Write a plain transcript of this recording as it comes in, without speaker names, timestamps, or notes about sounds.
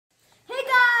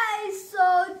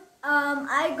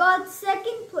I got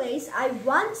second place. I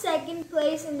won second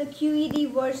place in the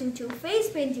QED version 2 face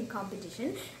painting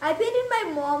competition. I painted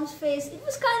my mom's face. It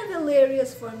was kind of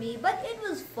hilarious for me, but it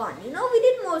was fun. We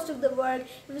did most of the work.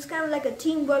 It was kind of like a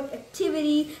teamwork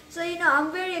activity. So,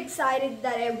 I'm very excited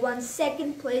that I won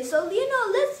second place. So,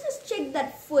 let's just check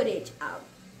that footage out.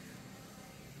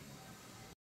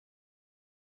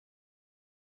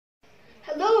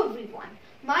 Hello everyone,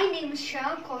 my name is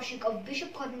Shayan Kaushik of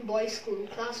Bishop Cotton Boys School,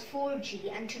 Class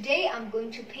 4G, and today I'm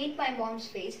going to paint my mom's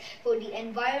face for the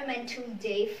Environmental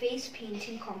Day face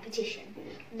painting competition.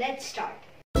 Let's start.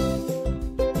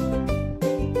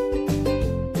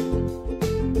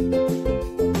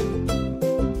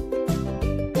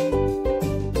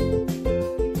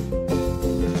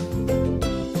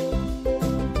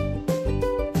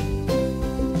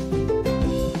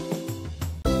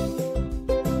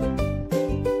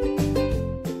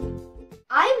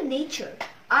 I am nature.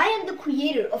 I am the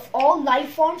creator of all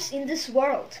life forms in this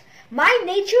world. My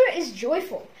nature is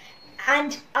joyful,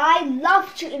 and I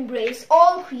love to embrace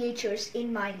all creatures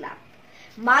in my lap.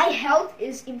 My health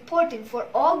is important for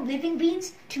all living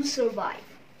beings to survive.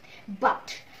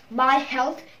 But my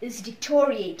health is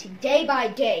deteriorating day by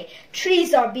day.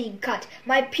 Trees are being cut.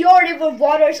 My pure river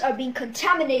waters are being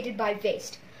contaminated by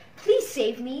waste. Please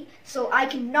save me so I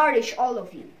can nourish all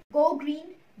of you. Go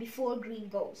green before green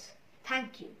goes.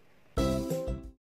 Thank you.